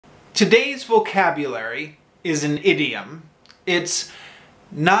Today's vocabulary is an idiom. It's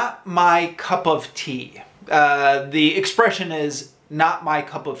not my cup of tea. The expression is not my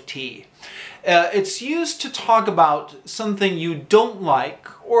cup of tea. It's used to talk about something you don't like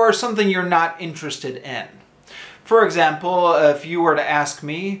or something you're not interested in. For example, if you were to ask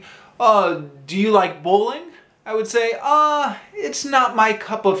me, do you like bowling? I would say, it's not my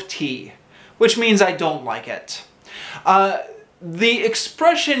cup of tea, which means I don't like it. The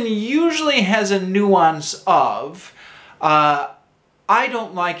expression usually has a nuance of, I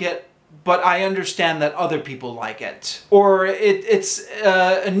don't like it, but I understand that other people like it. Or it's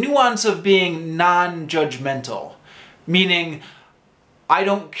a nuance of being non-judgmental, meaning I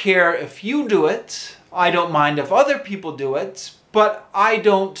don't care if you do it, I don't mind if other people do it, but I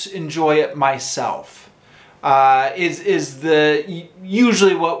don't enjoy it myself. Is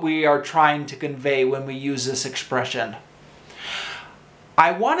usually what we are trying to convey when we use this expression.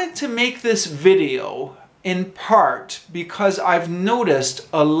 I wanted to make this video in part because I've noticed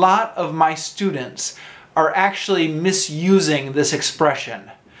a lot of my students are actually misusing this expression.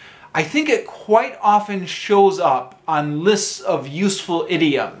 I think it quite often shows up on lists of useful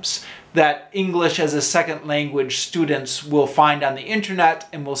idioms that English as a second language students will find on the internet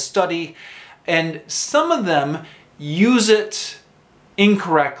and will study, and some of them use it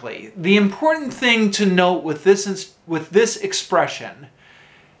incorrectly. The important thing to note with this expression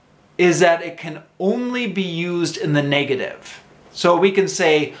is that it can only be used in the negative. So we can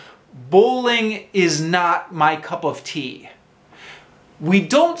say, bowling is not my cup of tea. We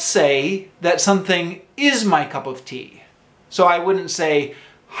don't say that something is my cup of tea. So I wouldn't say,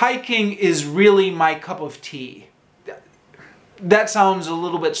 hiking is really my cup of tea. That sounds a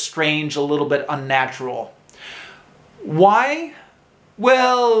little bit strange, a little bit unnatural. Why?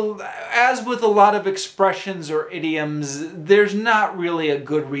 Well, as with a lot of expressions or idioms, there's not really a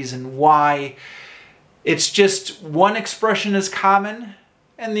good reason why. It's just one expression is common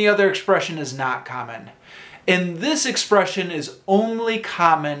and the other expression is not common. And this expression is only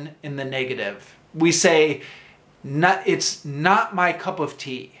common in the negative. We say, it's not my cup of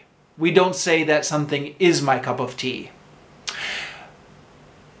tea. We don't say that something is my cup of tea.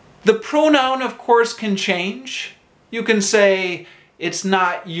 The pronoun, of course, can change. You can say, it's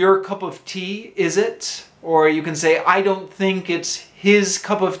not your cup of tea, is it? Or you can say, I don't think it's his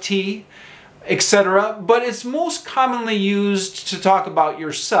cup of tea, etc. But it's most commonly used to talk about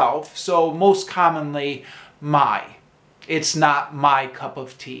yourself, so most commonly, my. It's not my cup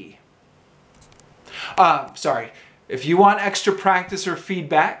of tea. If you want extra practice or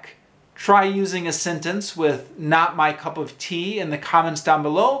feedback, try using a sentence with not my cup of tea in the comments down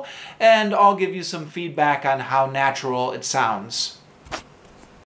below, and I'll give you some feedback on how natural it sounds.